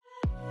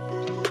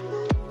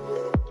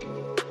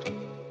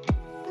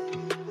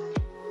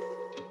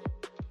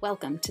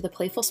Welcome to the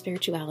Playful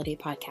Spirituality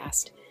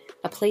Podcast,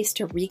 a place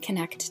to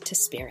reconnect to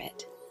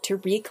spirit, to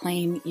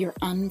reclaim your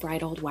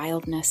unbridled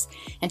wildness,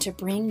 and to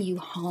bring you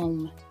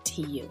home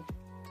to you.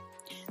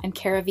 I'm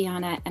Kara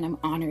Viana, and I'm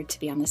honored to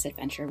be on this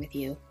adventure with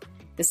you.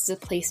 This is a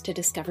place to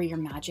discover your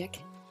magic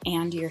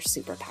and your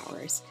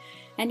superpowers.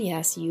 And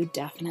yes, you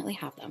definitely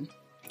have them.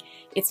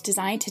 It's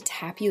designed to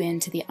tap you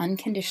into the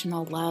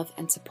unconditional love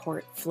and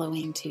support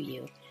flowing to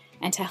you,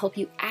 and to help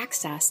you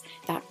access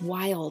that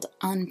wild,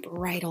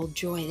 unbridled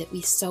joy that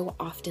we so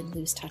often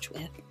lose touch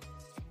with.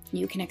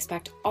 You can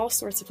expect all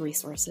sorts of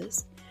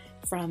resources,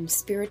 from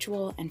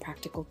spiritual and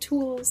practical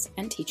tools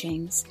and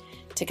teachings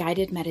to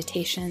guided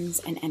meditations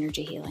and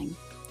energy healing.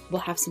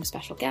 We'll have some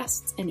special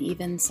guests and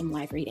even some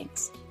live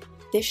readings.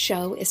 This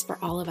show is for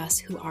all of us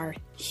who are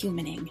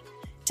humaning,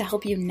 to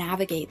help you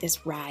navigate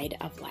this ride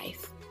of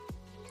life.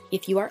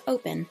 If you are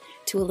open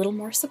to a little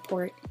more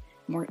support,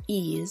 more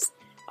ease,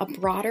 a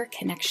broader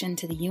connection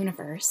to the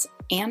universe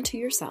and to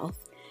yourself,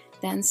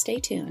 then stay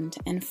tuned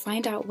and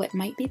find out what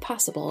might be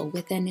possible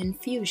with an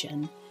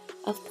infusion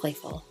of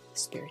playful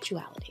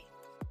spirituality.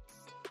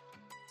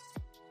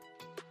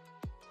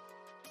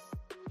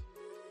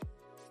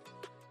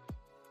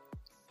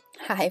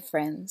 Hi,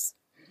 friends.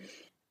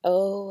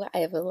 I've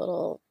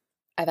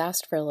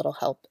asked for a little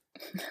help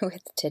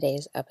with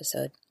today's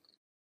episode.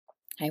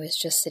 I was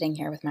just sitting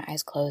here with my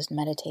eyes closed,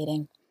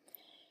 meditating,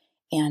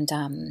 and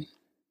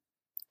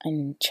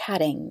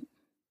chatting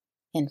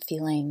and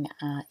feeling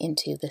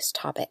into this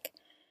topic.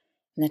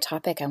 And the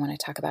topic I want to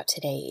talk about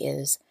today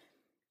is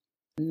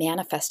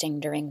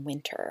manifesting during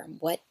winter.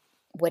 What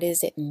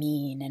does it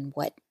mean, and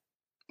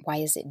why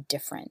is it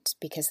different?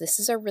 Because this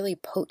is a really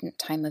potent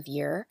time of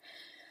year,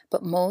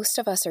 but most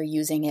of us are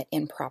using it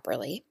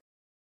improperly.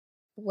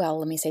 Well,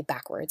 let me say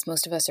backwards.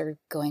 Most of us are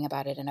going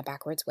about it in a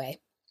backwards way.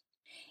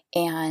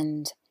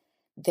 And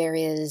there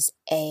is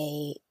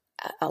a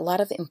lot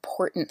of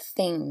important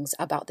things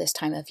about this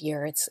time of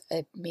year. It's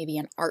maybe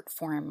an art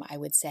form, I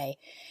would say.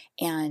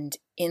 And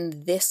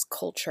in this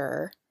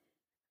culture,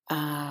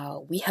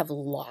 we have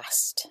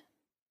lost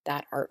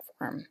that art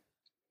form.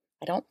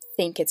 I don't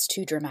think it's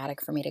too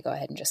dramatic for me to go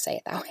ahead and just say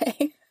it that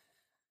way.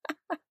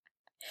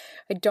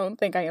 I don't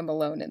think I am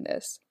alone in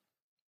this.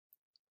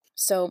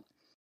 So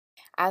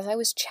as I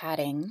was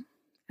chatting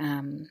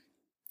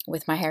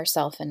with my higher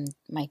self and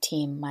my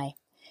team, my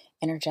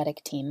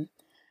energetic team,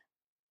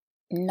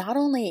 not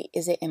only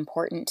is it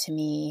important to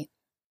me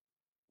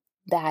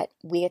that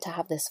we get to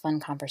have this fun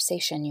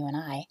conversation, you and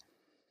I,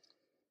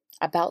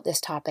 about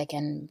this topic,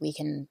 and we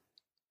can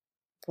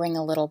bring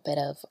a little bit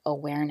of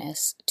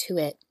awareness to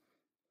it,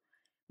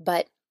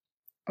 but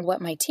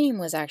what my team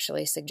was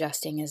actually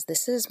suggesting is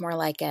this is more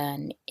like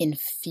an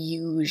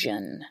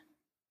infusion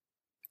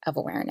of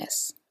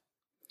awareness.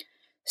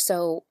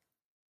 So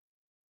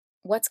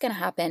what's going to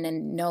happen,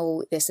 and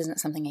no, this isn't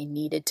something I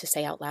needed to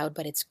say out loud,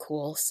 but it's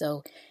cool.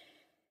 So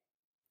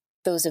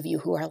those of you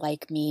who are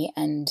like me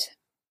and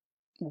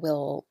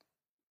will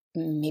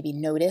maybe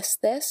notice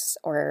this,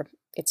 or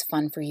it's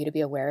fun for you to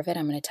be aware of it,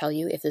 I'm going to tell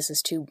you, if this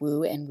is too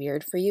woo and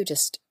weird for you,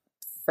 just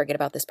forget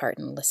about this part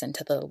and listen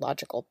to the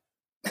logical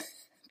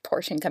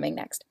portion coming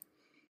next.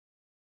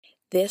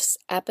 This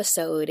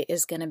episode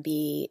is going to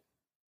be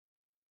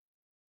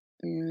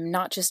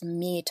not just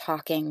me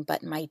talking,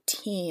 but my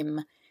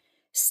team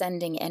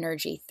sending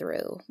energy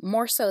through,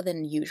 more so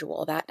than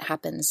usual. That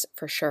happens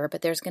for sure,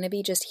 but there's going to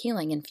be just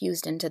healing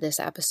infused into this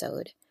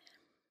episode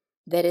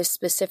that is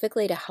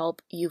specifically to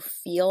help you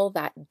feel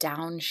that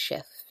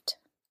downshift.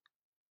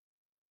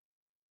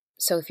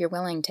 So if you're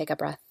willing, take a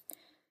breath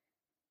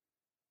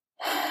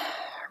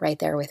right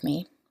there with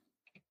me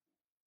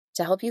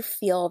to help you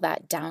feel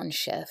that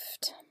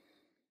downshift.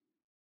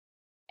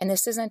 And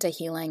this isn't a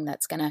healing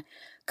that's going to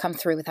come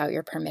through without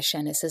your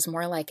permission. This is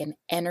more like an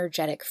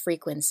energetic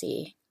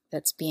frequency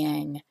that's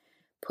being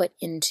put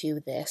into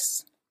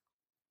this,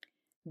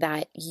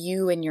 that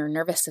you and your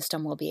nervous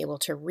system will be able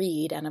to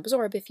read and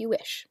absorb if you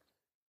wish.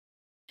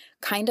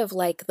 Kind of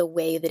like the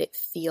way that it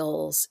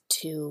feels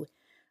to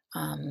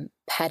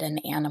pet an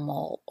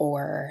animal,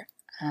 or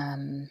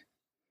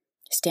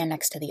stand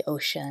next to the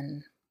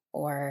ocean,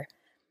 or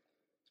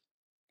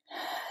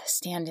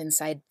stand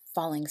inside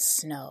falling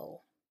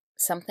snow.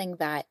 Something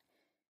that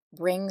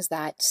brings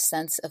that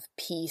sense of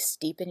peace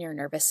deep in your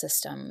nervous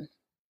system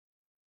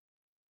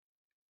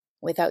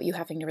without you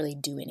having to really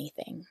do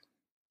anything.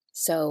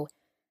 So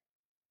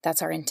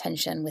that's our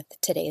intention with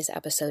today's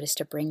episode, is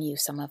to bring you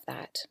some of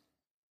that.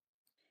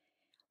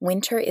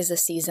 Winter is a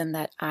season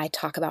that I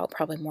talk about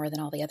probably more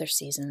than all the other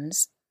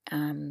seasons,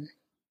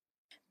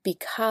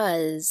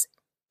 because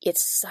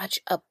it's such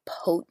a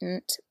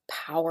potent,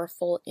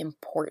 powerful,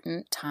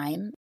 important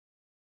time.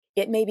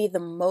 It may be the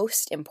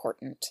most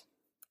important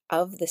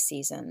of the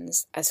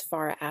seasons as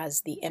far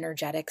as the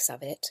energetics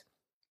of it.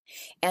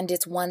 And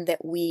it's one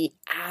that we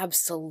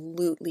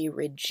absolutely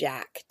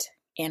reject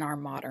in our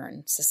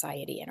modern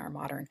society, in our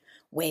modern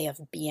way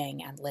of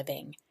being and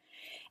living.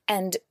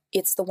 And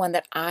it's the one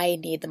that I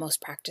need the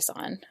most practice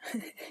on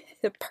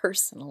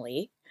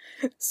personally.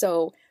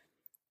 So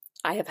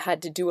I have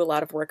had to do a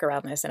lot of work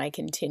around this, and I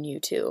continue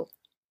to.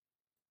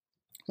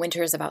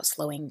 Winter is about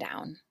slowing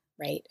down,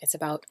 right? It's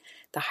about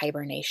the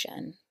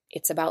hibernation.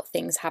 It's about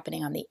things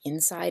happening on the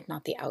inside,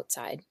 not the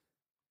outside.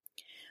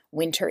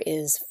 Winter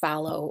is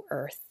fallow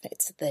earth.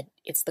 It's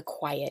the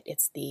quiet.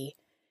 It's the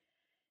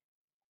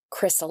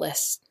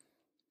chrysalis.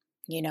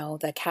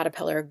 The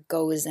caterpillar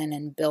goes in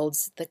and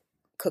builds the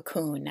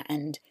cocoon,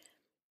 and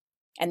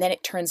then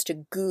it turns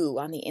to goo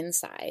on the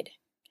inside.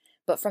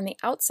 But from the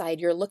outside,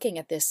 you're looking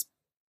at this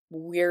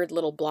weird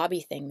little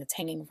blobby thing that's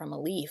hanging from a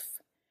leaf.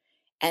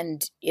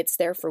 And it's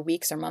there for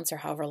weeks or months or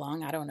however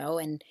long, I don't know.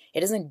 And it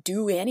doesn't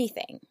do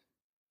anything.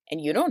 And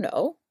you don't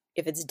know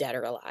if it's dead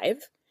or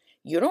alive.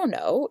 You don't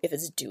know if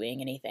it's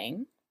doing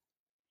anything.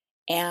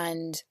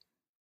 And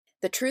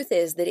the truth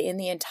is that in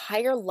the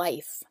entire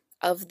life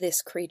of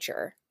this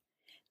creature,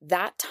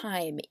 that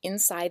time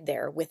inside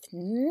there with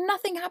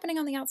nothing happening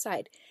on the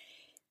outside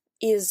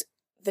is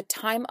the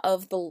time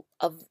of the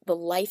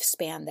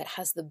lifespan that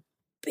has the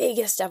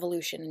biggest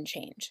evolution and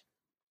change.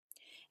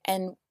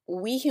 And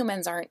we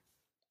humans are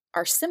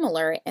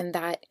similar in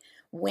that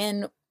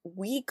when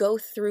we go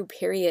through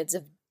periods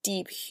of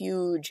deep,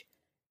 huge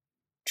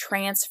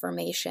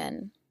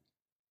transformation,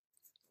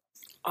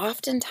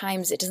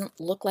 oftentimes it doesn't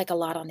look like a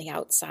lot on the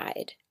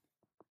outside.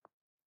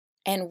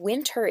 And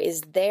winter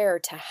is there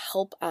to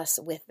help us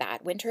with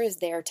that. Winter is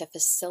there to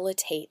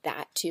facilitate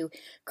that, to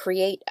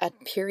create a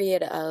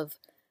period of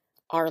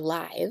our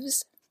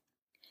lives.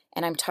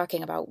 And I'm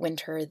talking about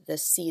winter, the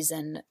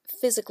season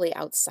physically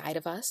outside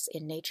of us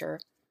in nature,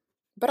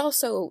 but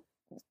also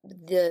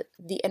the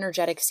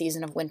energetic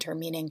season of winter,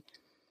 meaning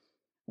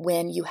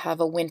when you have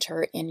a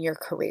winter in your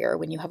career,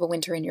 when you have a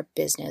winter in your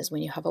business,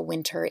 when you have a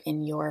winter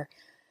in your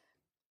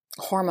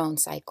hormone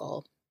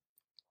cycle.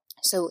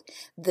 So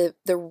the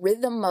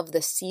rhythm of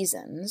the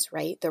seasons,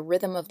 right? The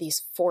rhythm of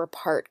these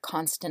 4-part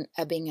constant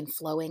ebbing and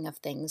flowing of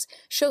things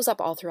shows up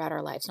all throughout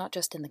our lives, not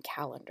just in the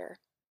calendar.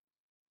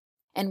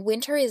 And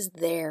winter is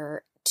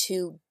there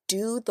to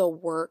do the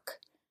work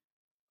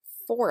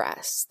for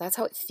us. That's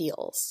how it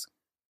feels.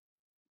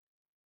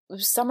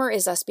 Summer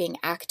is us being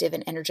active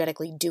and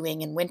energetically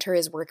doing, and winter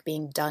is work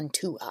being done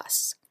to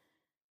us,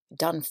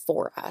 done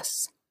for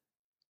us.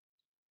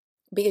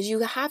 Because you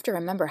have to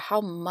remember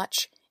how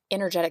much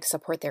energetic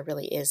support there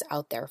really is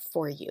out there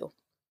for you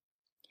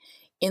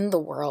in the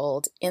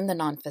world, in the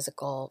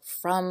non-physical,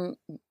 from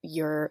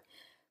your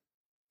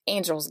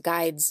angels,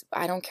 guides,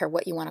 I don't care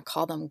what you want to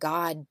call them,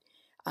 God,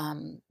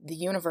 the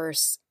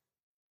universe.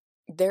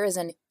 There is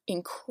an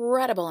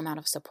incredible amount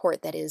of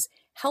support that is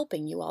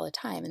helping you all the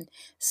time. And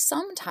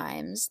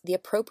sometimes the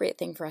appropriate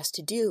thing for us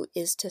to do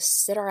is to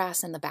sit our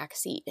ass in the back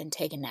seat and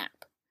take a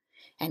nap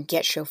and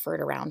get chauffeured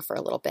around for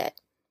a little bit.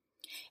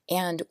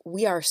 And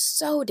we are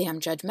so damn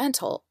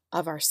judgmental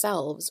of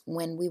ourselves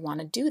when we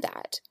want to do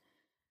that.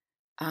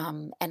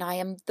 And I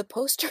am the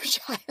poster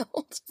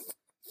child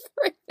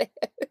for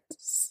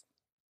this.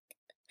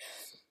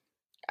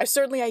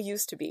 I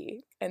used to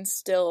be, and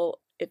still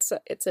it's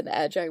an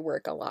edge I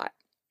work a lot.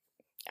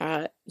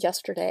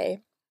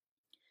 Yesterday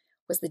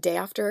was the day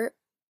after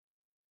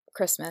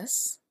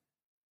Christmas,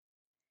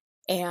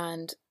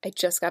 and I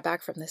just got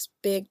back from this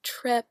big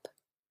trip,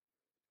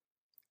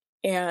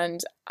 and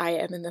I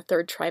am in the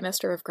 3rd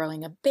trimester of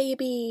growing a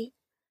baby,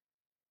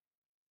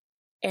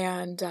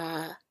 and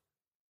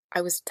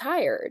I was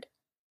tired.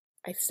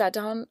 I sat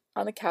down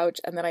on the couch,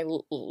 and then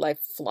I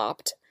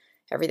flopped.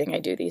 Everything I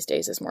do these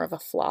days is more of a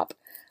flop,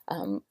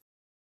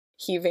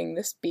 heaving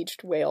this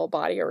beached whale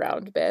body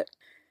around a bit.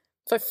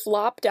 So I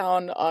flopped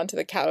down onto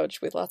the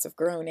couch with lots of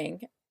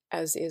groaning,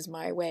 as is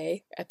my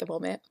way at the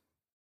moment.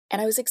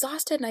 And I was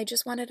exhausted and I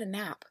just wanted a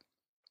nap.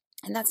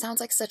 And that sounds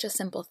like such a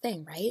simple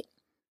thing, right?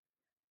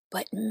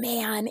 But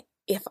man,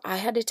 if I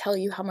had to tell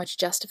you how much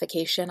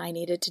justification I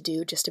needed to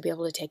do just to be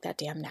able to take that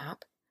damn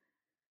nap,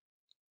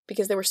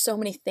 because there were so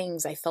many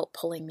things I felt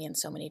pulling me in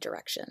so many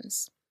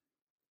directions.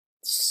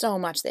 So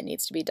much that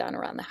needs to be done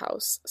around the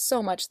house.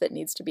 So much that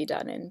needs to be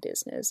done in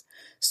business.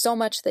 So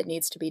much that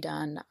needs to be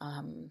done.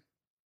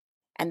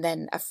 And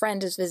then a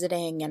friend is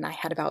visiting, and I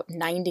had about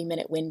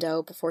 90-minute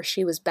window before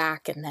she was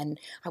back. And then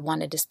I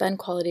wanted to spend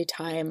quality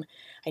time.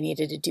 I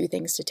needed to do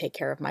things to take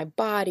care of my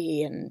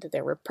body, and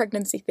there were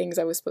pregnancy things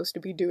I was supposed to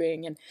be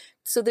doing. And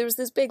so there was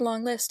this big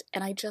long list,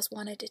 and I just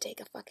wanted to take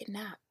a fucking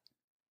nap,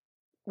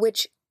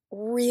 which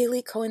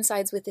really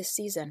coincides with this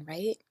season,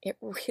 right? It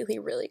really,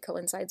 really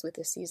coincides with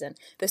this season.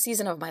 The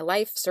season of my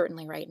life,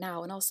 certainly right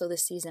now, and also the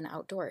season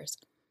outdoors.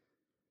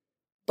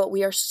 But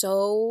we are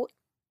so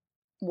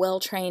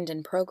well-trained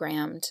and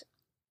programmed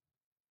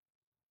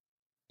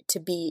to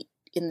be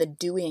in the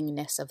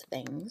doingness of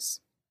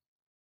things.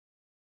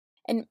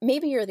 And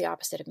maybe you're the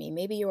opposite of me.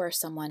 Maybe you are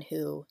someone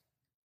who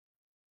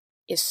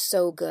is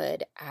so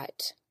good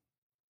at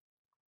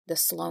the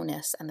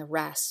slowness and the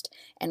rest,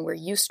 and where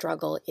you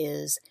struggle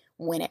is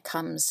when it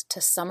comes to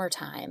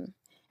summertime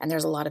and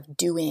there's a lot of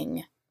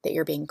doing that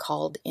you're being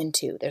called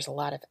into. There's a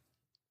lot of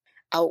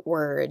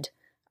outward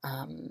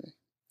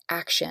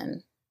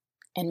action.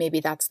 And maybe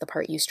that's the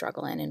part you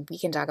struggle in, and we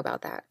can talk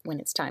about that when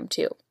it's time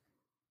too.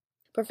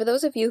 But for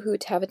those of you who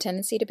have a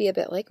tendency to be a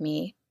bit like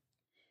me,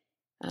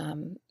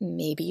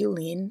 maybe you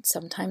lean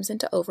sometimes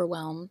into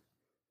overwhelm.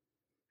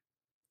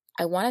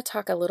 I want to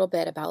talk a little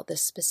bit about the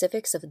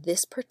specifics of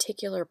this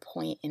particular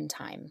point in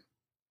time.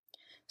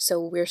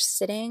 So we're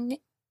sitting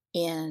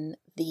in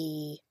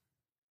the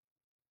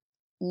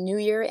New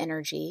Year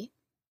energy,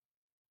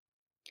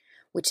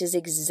 which is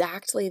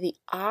exactly the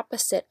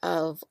opposite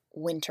of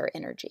winter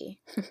energy.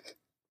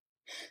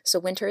 So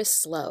winter is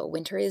slow.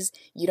 Winter is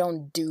you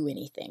don't do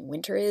anything.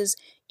 Winter is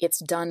it's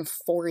done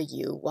for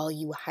you while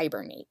you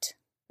hibernate,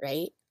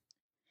 right?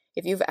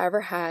 If you've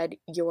ever had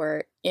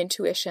your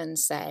intuition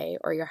say,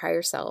 or your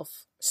higher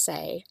self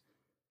say,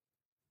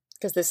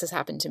 because this has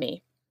happened to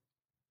me,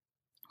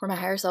 where my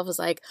higher self was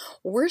like,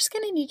 we're just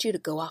going to need you to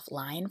go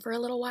offline for a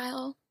little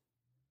while.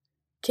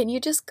 Can you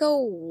just go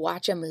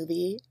watch a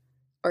movie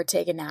or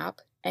take a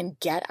nap and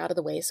get out of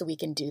the way so we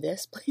can do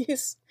this,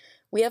 please?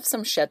 We have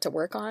some shit to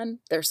work on.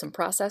 There's some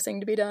processing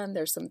to be done.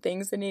 There's some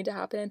things that need to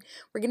happen.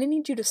 We're going to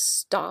need you to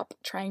stop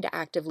trying to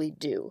actively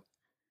do.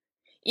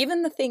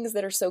 Even the things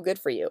that are so good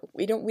for you.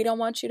 We don't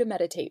want you to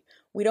meditate.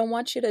 We don't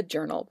want you to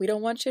journal. We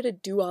don't want you to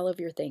do all of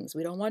your things.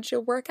 We don't want you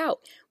to work out.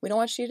 We don't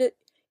want you to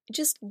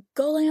just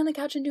go lay on the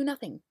couch and do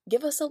nothing.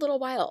 Give us a little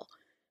while.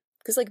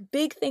 Because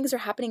big things are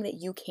happening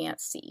that you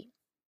can't see.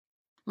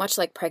 Much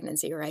like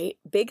pregnancy, right?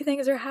 Big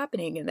things are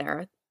happening in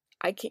there.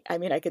 I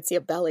could see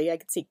a belly. I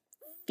could see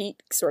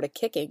feet sort of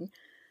kicking.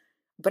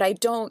 But I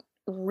don't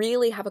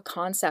really have a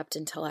concept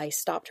until I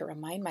stop to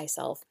remind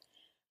myself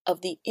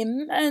of the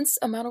immense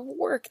amount of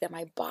work that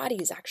my body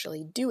is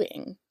actually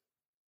doing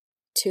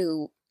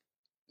to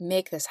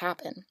make this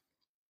happen.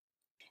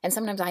 And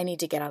sometimes I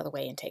need to get out of the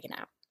way and take a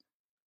nap.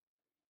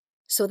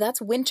 So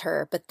that's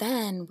winter, but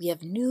then we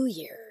have New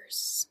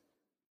Year's.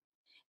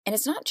 And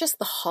it's not just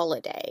the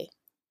holiday.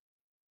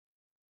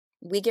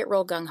 We get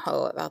real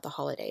gung-ho about the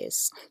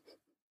holidays.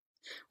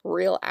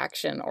 Real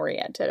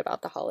action-oriented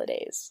about the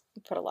holidays.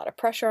 We put a lot of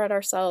pressure on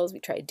ourselves. We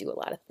try to do a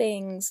lot of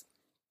things.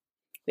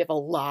 We have a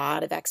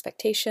lot of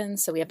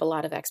expectations, so we have a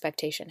lot of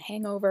expectation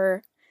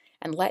hangover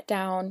and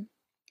letdown.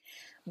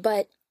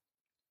 But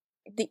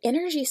the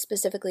energy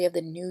specifically of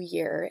the new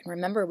year, and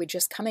remember, we're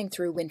just coming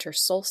through winter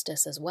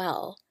solstice as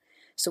well.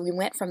 So we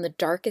went from the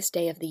darkest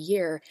day of the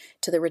year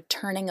to the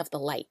returning of the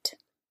light,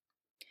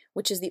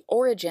 which is the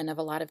origin of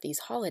a lot of these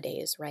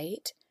holidays,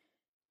 right?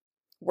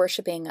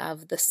 Worshipping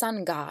of the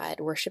sun god,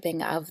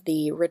 worshipping of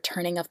the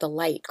returning of the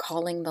light,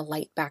 calling the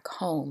light back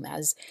home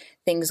as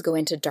things go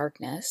into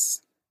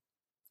darkness,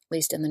 at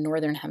least in the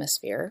northern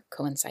hemisphere,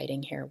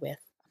 coinciding here with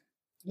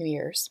New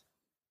Year's.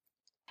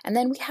 And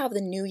then we have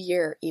the new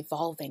year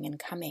evolving and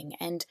coming.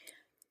 And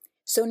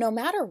so no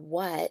matter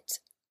what,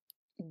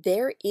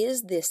 there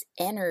is this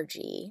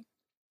energy.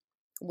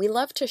 We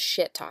love to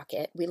shit talk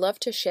it. We love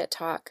to shit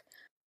talk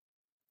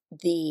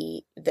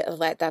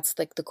that's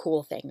like the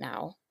cool thing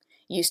now.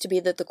 It used to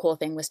be that the cool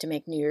thing was to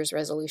make New Year's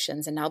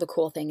resolutions, and now the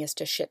cool thing is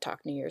to shit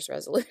talk New Year's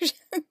resolutions.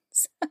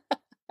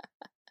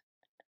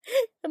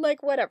 And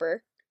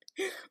whatever.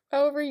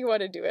 However you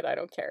want to do it, I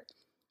don't care.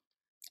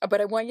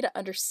 But I want you to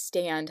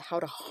understand how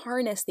to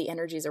harness the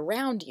energies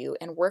around you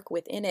and work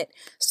within it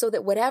so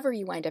that whatever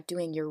you wind up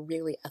doing, you're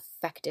really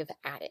effective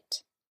at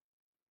it.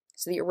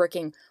 So that you're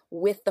working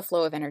with the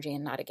flow of energy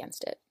and not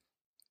against it.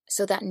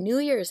 So that New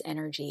Year's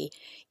energy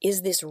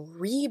is this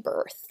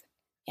rebirth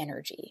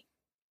energy.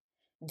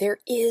 There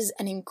is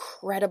an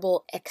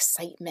incredible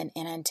excitement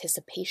and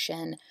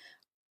anticipation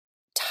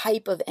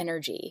type of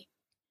energy.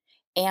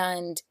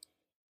 And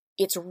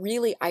it's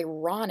really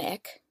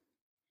ironic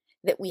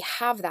that we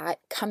have that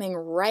coming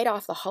right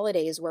off the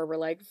holidays where we're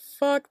like,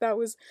 fuck, that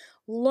was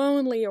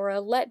lonely or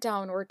a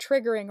letdown or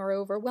triggering or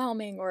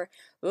overwhelming or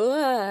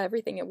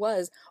everything it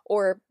was.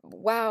 Or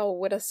wow,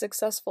 what a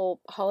successful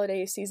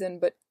holiday season,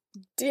 but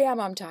damn,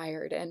 I'm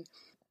tired. And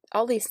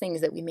all these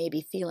things that we may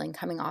be feeling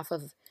coming off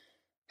of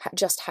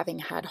just having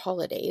had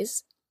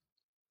holidays.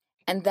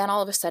 And then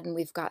all of a sudden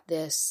we've got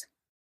this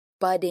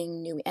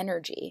budding new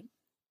energy.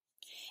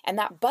 And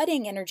that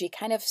budding energy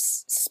kind of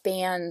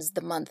spans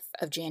the month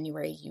of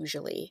January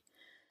usually,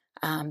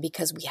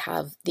 because we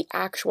have the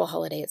actual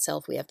holiday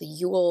itself. We have the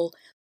Yule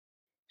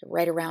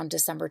right around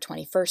December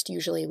 21st.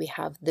 Usually we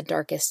have the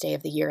darkest day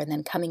of the year and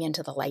then coming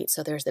into the light.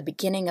 So there's the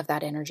beginning of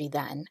that energy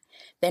then.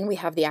 Then we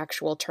have the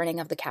actual turning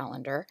of the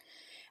calendar.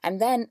 And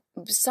then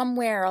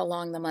somewhere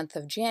along the month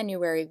of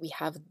January, we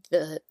have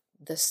the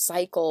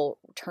cycle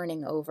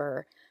turning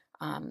over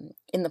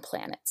in the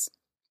planets.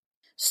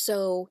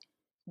 So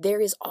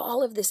there is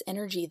all of this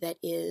energy that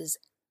is,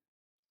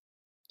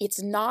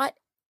 it's not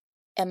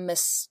a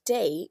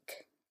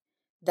mistake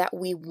that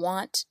we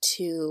want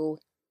to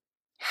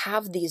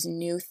have these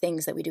new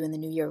things that we do in the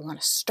new year. We want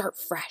to start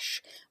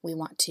fresh. We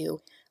want to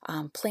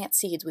plant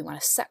seeds. We want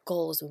to set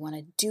goals. We want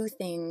to do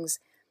things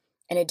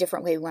in a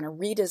different way. We want to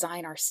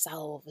redesign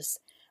ourselves,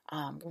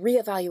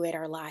 reevaluate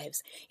our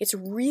lives. It's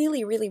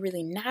really, really,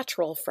 really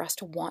natural for us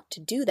to want to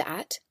do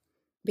that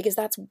because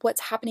that's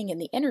what's happening in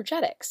the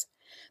energetics.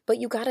 But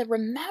you got to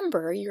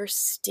remember you're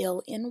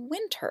still in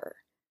winter.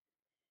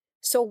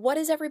 So what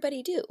does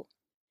everybody do?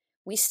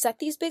 We set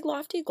these big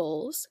lofty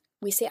goals.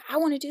 We say, I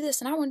want to do this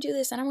and I want to do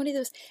this and I want to do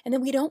this. And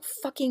then we don't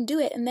fucking do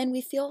it. And then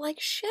we feel like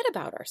shit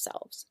about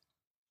ourselves.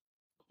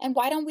 And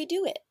why don't we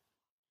do it?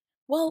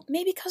 Well,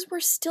 maybe because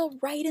we're still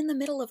right in the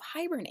middle of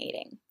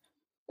hibernating.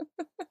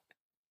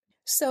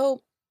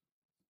 So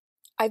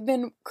I've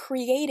been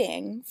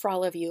creating for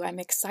all of you. I'm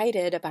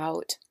excited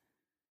about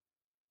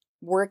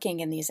working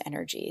in these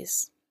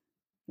energies.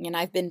 And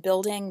I've been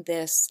building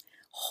this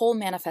whole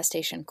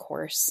manifestation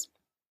course.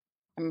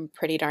 I'm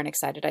pretty darn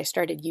excited. I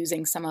started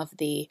using some of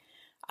the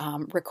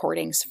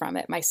recordings from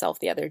it myself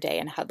the other day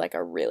and had like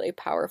a really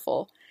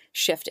powerful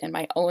shift in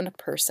my own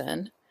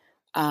person.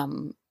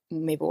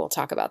 Maybe we'll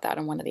talk about that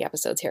in one of the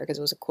episodes here because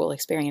it was a cool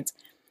experience.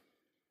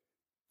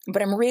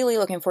 But I'm really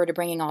looking forward to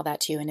bringing all that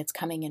to you, and it's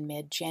coming in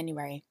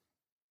mid-January.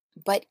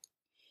 But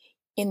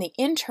in the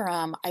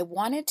interim, I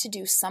wanted to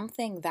do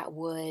something that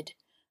would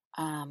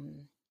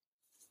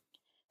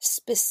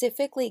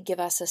specifically give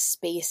us a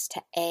space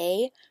to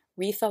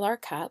refill our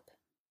cup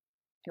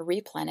and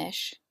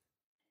replenish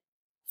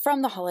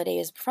from the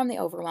holidays, from the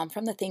overwhelm,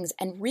 from the things,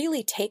 and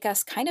really take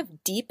us kind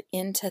of deep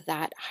into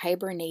that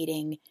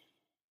hibernating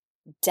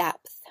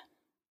depth.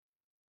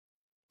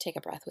 Take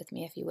a breath with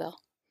me, if you will.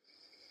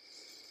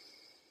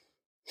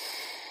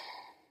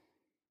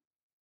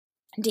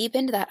 Deep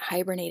into that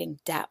hibernating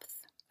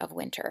depth of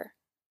winter,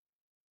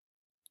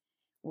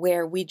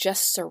 where we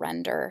just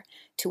surrender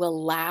to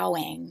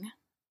allowing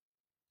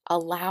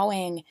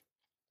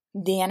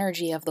the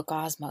energy of the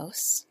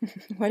cosmos,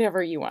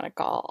 whatever you want to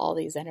call all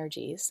these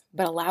energies,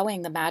 but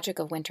allowing the magic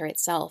of winter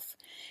itself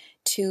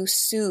to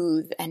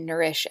soothe and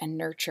nourish and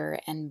nurture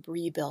and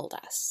rebuild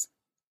us.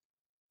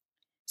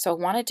 So I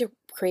wanted to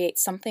create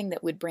something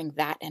that would bring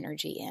that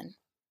energy in.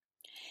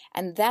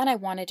 And then I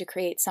wanted to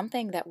create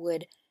something that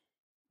would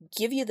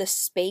give you the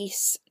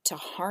space to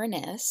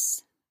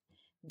harness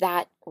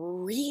that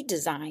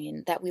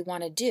redesign that we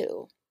want to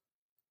do.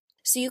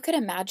 So you could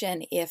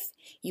imagine if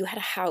you had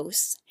a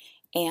house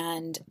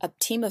and a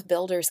team of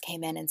builders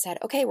came in and said,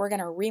 okay, we're going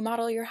to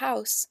remodel your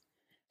house.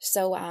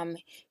 So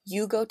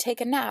you go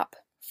take a nap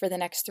for the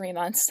next 3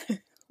 months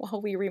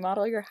while we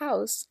remodel your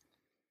house.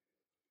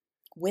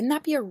 Wouldn't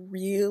that be a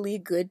really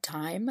good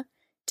time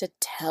to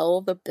tell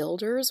the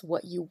builders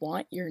what you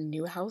want your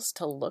new house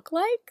to look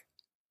like?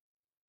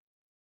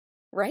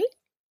 Right?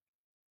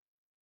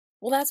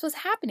 Well, that's what's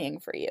happening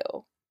for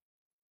you.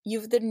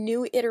 The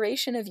new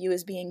iteration of you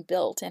is being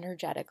built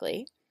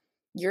energetically.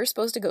 You're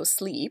supposed to go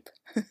sleep.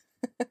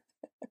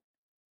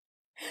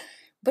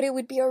 But it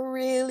would be a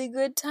really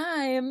good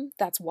time.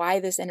 That's why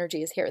this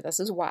energy is here. This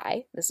is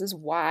why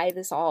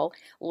this all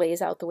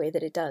lays out the way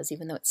that it does,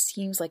 even though it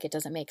seems like it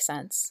doesn't make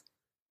sense.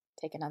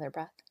 Take another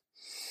breath.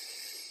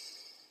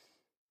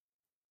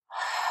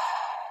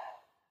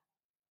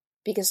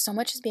 Because so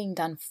much is being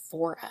done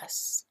for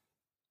us.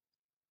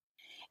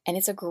 And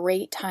it's a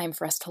great time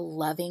for us to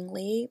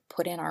lovingly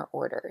put in our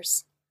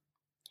orders.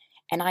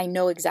 And I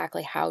know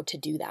exactly how to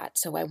do that.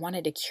 So I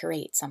wanted to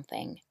curate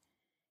something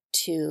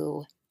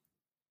to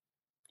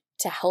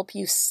help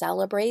you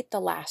celebrate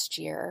the last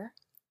year.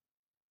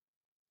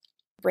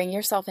 Bring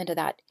yourself into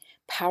that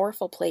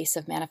powerful place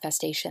of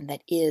manifestation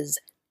that is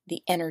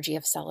the energy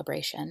of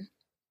celebration.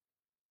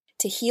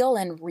 To heal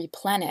and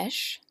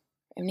replenish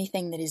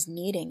anything that is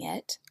needing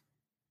it.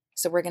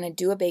 So we're going to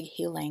do a big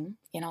healing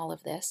in all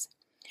of this.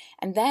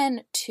 And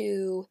then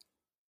to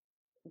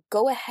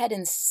go ahead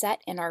and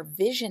set in our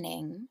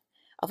visioning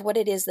of what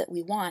it is that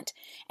we want.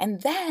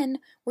 And then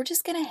we're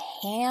just going to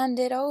hand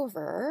it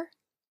over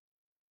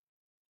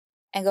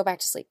and go back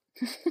to sleep.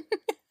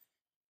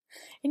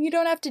 And you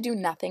don't have to do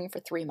nothing for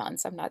 3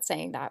 months. I'm not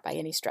saying that by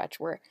any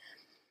stretch. We're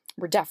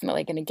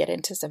definitely going to get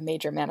into some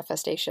major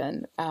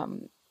manifestation,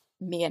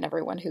 me and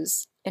everyone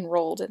who's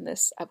enrolled in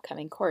this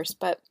upcoming course.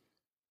 But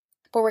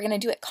we're going to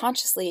do it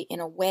consciously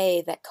in a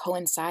way that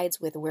coincides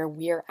with where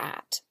we're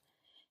at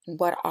and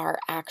what our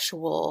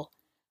actual...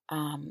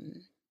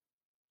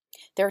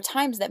 there are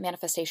times that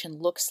manifestation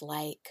looks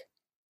like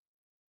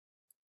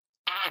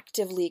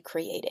actively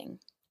creating.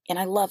 And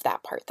I love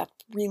that part. That's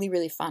really,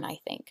 really fun, I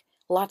think.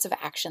 Lots of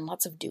action,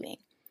 lots of doing.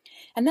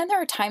 And then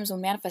there are times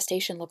when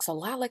manifestation looks a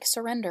lot like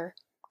surrender,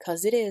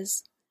 because it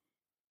is.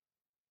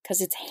 Because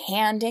it's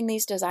handing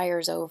these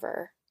desires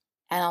over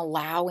and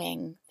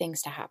allowing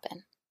things to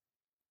happen.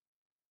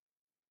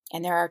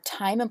 And there are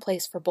time and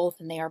place for both,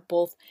 and they are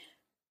both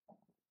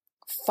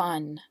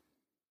fun.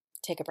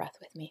 Take a breath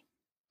with me.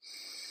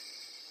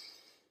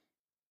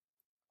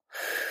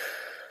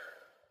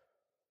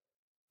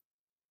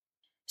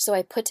 So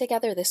I put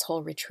together this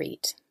whole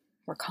retreat.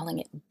 We're calling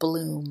it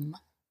Bloom.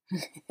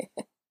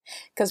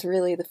 Because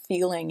really the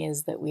feeling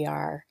is that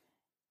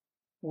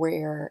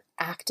we're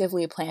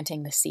actively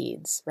planting the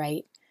seeds,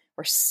 right?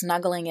 We're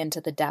snuggling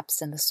into the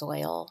depths in the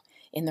soil,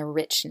 in the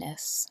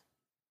richness.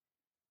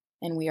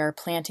 And we are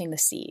planting the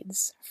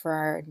seeds for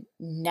our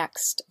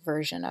next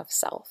version of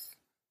self,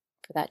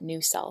 for that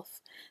new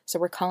self. So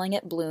we're calling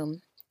it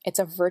Bloom. It's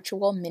a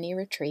virtual mini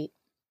retreat.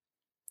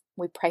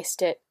 We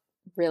priced it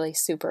really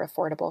super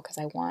affordable because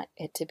I want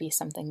it to be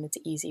something that's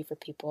easy for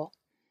people.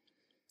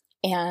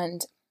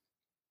 And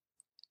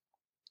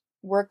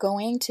we're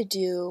going to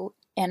do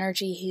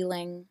energy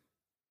healing,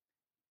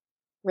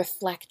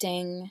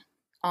 reflecting,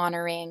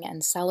 honoring,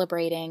 and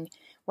celebrating.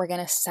 We're going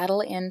to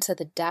settle into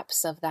the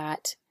depths of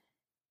that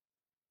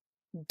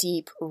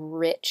deep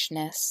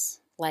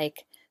richness,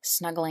 like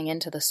snuggling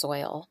into the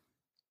soil.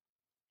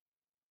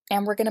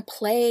 And we're going to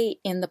play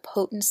in the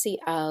potency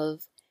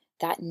of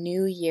that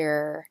new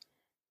year,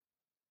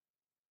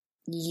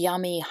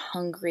 yummy,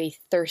 hungry,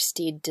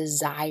 thirsty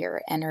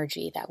desire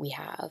energy that we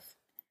have,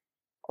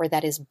 or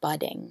that is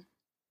budding.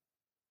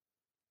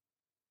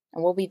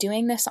 And we'll be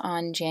doing this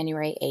on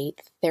January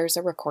 8th. There's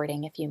a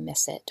recording if you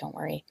miss it, don't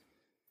worry.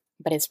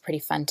 But it's pretty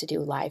fun to do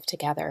live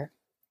together.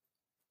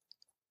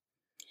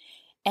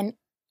 And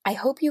I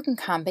hope you can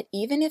come, but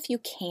even if you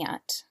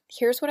can't,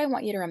 here's what I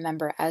want you to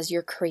remember as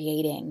you're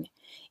creating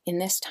in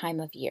this time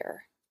of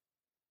year.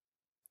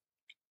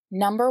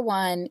 Number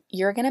one,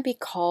 you're going to be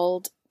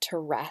called to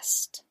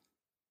rest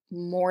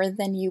more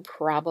than you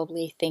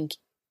probably think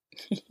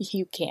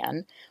you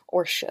can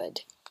or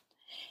should.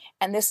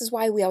 And this is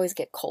why we always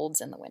get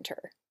colds in the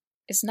winter.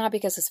 It's not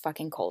because it's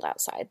fucking cold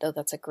outside, though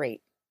that's a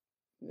great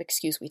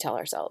excuse we tell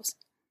ourselves.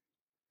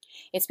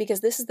 It's because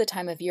this is the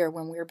time of year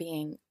when we're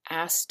being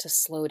asked to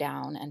slow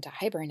down and to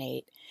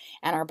hibernate.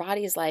 And our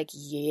body's like,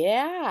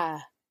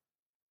 yeah,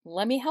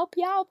 let me help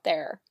you out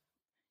there.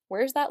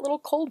 Where's that little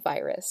cold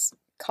virus?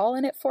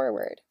 Calling it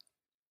forward.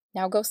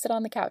 Now go sit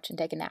on the couch and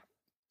take a nap.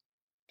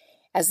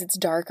 As it's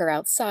darker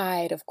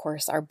outside, of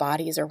course, our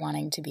bodies are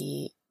wanting to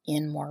be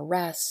in more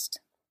rest.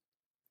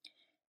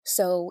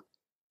 So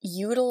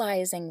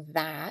utilizing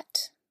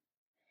that,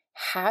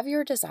 have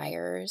your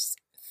desires,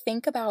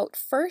 think about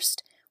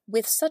first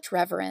with such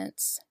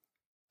reverence,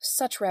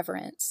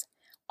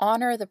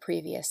 honor the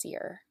previous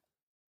year.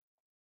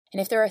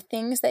 And if there are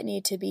things that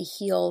need to be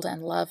healed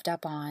and loved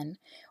up on,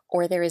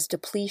 or there is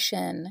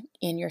depletion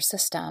in your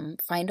system,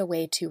 find a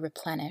way to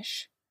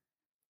replenish.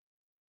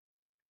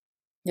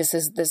 This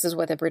is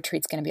what the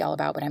retreat's going to be all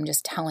about, but I'm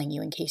just telling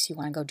you in case you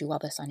want to go do all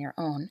this on your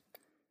own.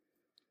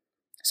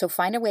 So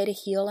find a way to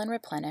heal and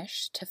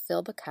replenish, to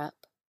fill the cup.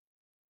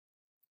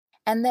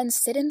 And then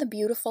sit in the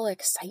beautiful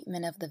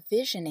excitement of the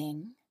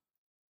visioning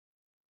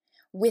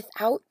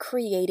without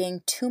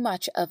creating too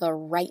much of a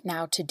right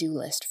now to-do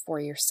list for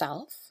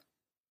yourself.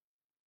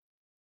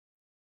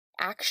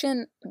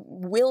 Action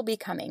will be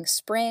coming.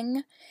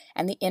 Spring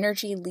and the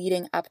energy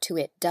leading up to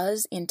it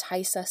does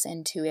entice us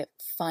into it,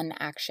 fun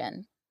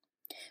action.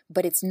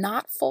 But it's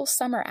not full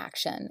summer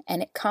action,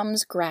 and it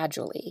comes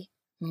gradually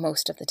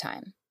most of the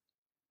time.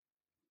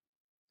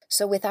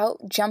 So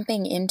without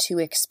jumping into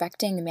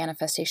expecting the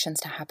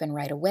manifestations to happen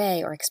right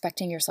away, or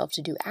expecting yourself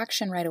to do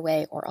action right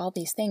away, or all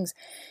these things,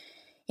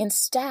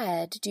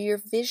 instead do your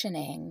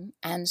visioning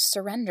and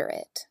surrender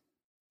it.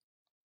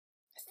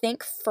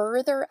 Think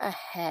further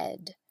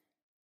ahead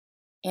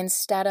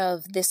instead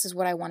of this is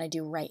what I want to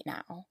do right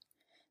now.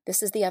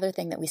 This is the other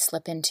thing that we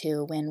slip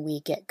into when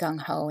we get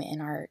gung-ho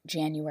in our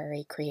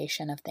January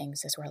creation of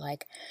things, is we're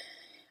like,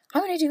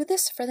 I'm going to do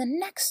this for the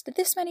next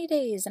this many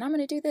days, and I'm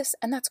going to do this,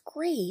 and that's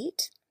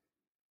great.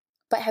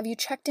 But have you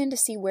checked in to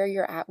see where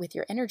you're at with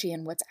your energy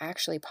and what's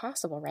actually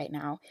possible right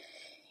now?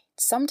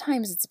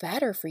 Sometimes it's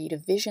better for you to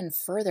vision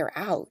further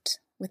out.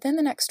 Within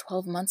the next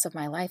 12 months of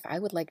my life, I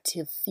would like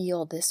to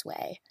feel this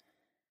way.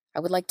 I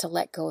would like to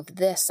let go of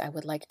this. I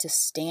would like to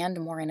stand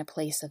more in a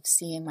place of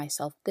seeing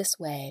myself this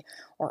way,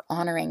 or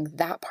honoring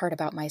that part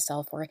about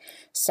myself, or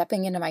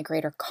stepping into my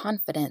greater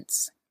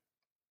confidence.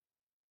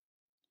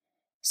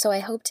 So I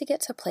hope to get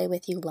to play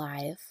with you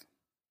live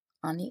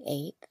on the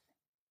 8th.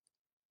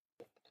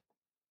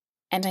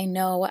 And I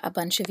know a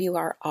bunch of you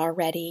are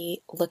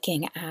already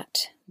looking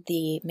at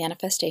the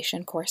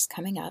manifestation course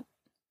coming up.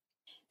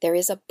 There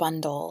is a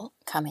bundle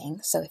coming.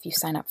 So if you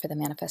sign up for the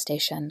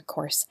manifestation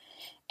course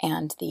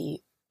and the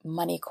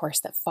money course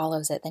that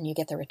follows it, then you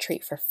get the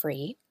retreat for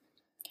free,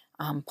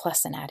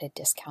 plus an added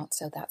discount.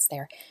 So that's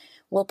there.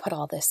 We'll put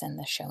all this in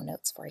the show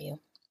notes for you.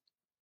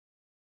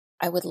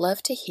 I would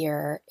love to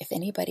hear if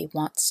anybody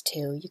wants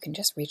to. You can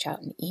just reach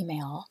out and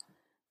email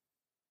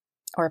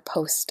or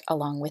post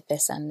along with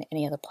this on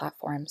any of the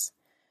platforms.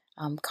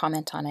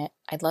 Comment on it.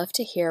 I'd love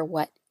to hear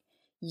what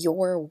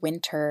your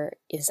winter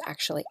is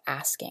actually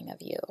asking of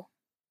you.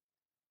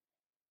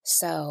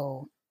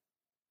 So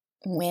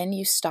when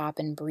you stop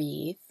and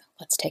breathe,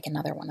 let's take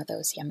another one of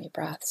those yummy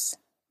breaths.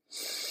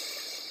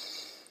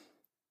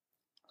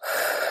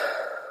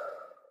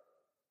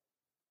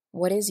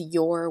 What is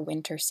your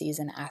winter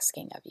season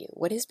asking of you?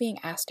 What is being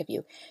asked of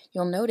you?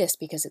 You'll notice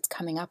because it's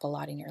coming up a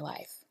lot in your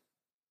life.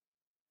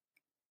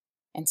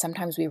 And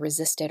sometimes we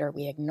resist it or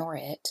we ignore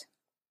it.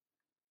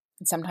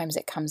 And sometimes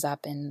it comes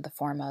up in the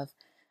form of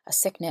a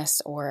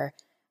sickness, or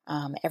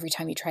every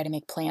time you try to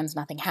make plans,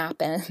 nothing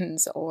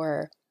happens,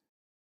 or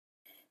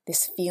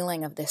this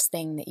feeling of this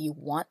thing that you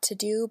want to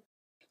do,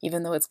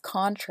 even though it's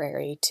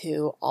contrary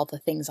to all the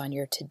things on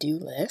your to-do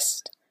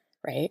list,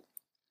 right?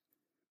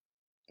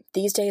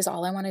 These days,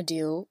 all I want to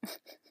do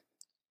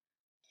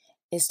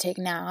is take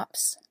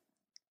naps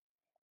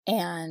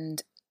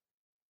and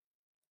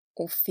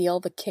feel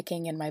the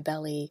kicking in my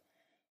belly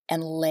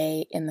and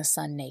lay in the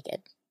sun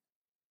naked.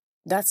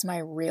 That's my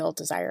real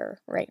desire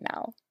right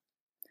now.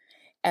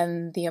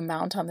 And the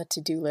amount on the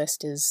to-do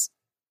list is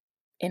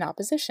in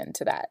opposition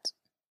to that.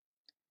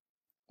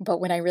 But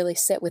when I really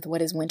sit with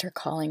what is winter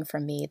calling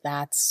from me,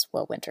 that's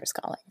what winter's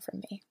calling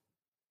from me.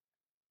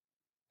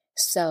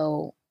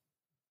 So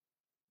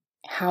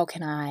how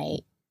can I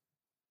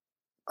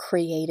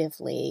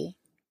creatively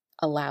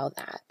allow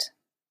that?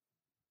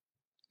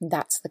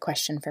 That's the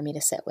question for me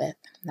to sit with.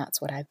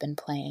 That's what I've been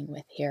playing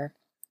with here.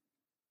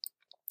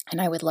 And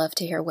I would love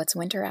to hear what's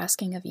winter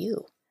asking of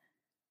you.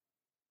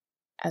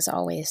 As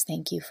always,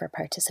 thank you for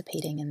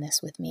participating in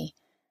this with me.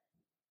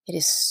 It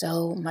is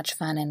so much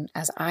fun. And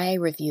as I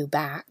review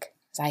back,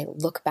 as I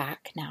look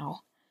back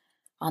now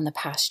on the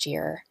past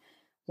year,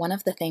 one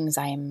of the things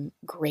I'm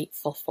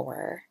grateful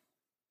for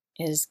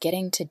is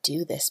getting to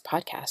do this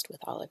podcast with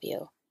all of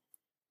you.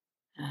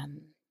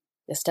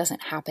 This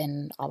doesn't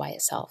happen all by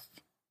itself.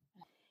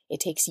 It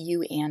takes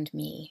you and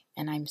me,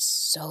 and I'm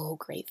so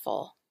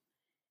grateful.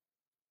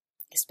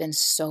 It's been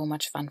so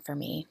much fun for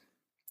me.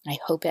 I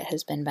hope it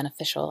has been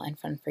beneficial and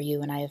fun for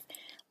you, and I've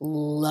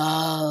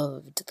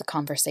loved the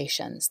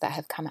conversations that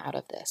have come out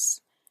of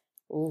this.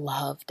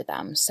 Loved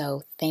them.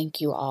 So thank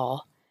you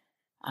all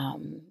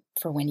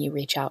for when you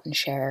reach out and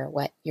share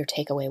what your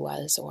takeaway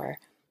was or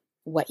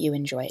what you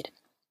enjoyed.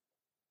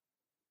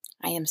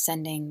 I am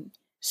sending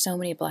so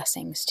many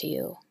blessings to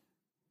you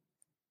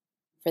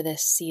for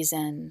this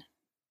season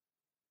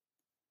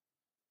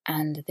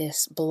and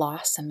this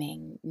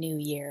blossoming new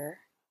year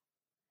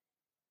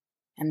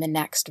and the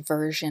next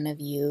version of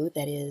you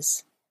that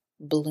is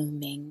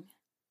blooming.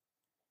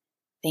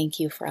 Thank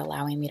you for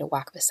allowing me to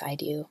walk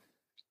beside you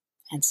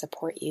and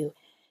support you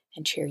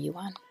and cheer you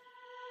on.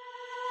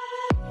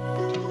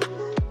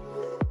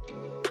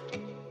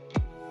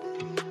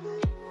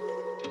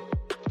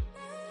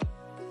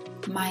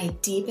 My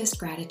deepest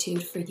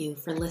gratitude for you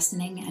for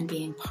listening and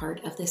being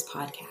part of this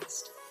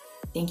podcast.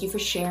 Thank you for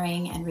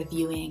sharing and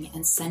reviewing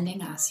and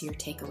sending us your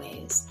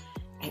takeaways.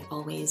 I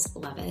always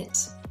love it.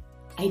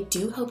 I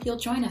do hope you'll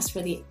join us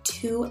for the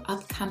 2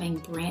 upcoming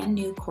brand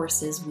new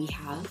courses we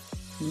have.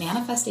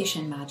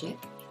 Manifestation Magic,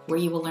 where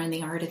you will learn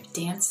the art of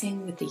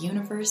dancing with the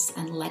universe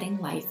and letting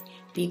life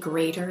be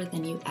greater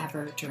than you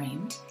ever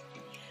dreamed.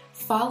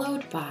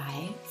 Followed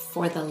by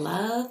For the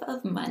Love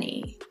of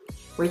Money,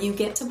 where you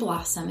get to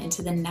blossom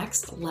into the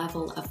next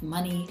level of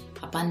money,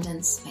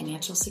 abundance,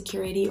 financial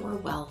security, or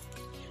wealth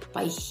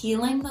by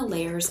healing the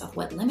layers of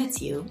what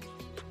limits you,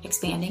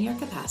 expanding your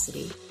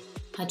capacity,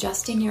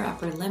 adjusting your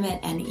upper limit,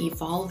 and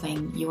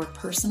evolving your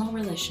personal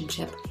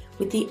relationship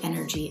with the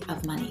energy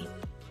of money.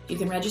 You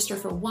can register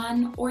for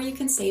one, or you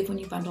can save when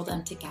you bundle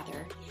them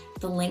together.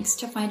 The links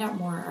to find out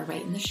more are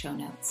right in the show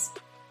notes.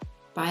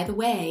 By the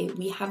way,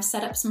 we have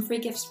set up some free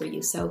gifts for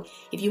you, so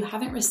if you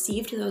haven't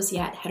received those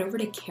yet, head over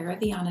to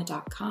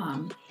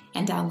caraviana.com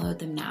and download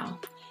them now.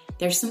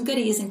 There's some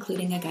goodies,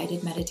 including a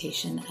guided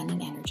meditation and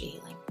an energy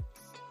healing.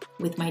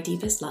 With my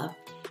deepest love,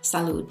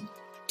 salud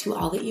to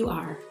all that you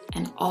are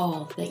and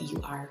all that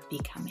you are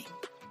becoming.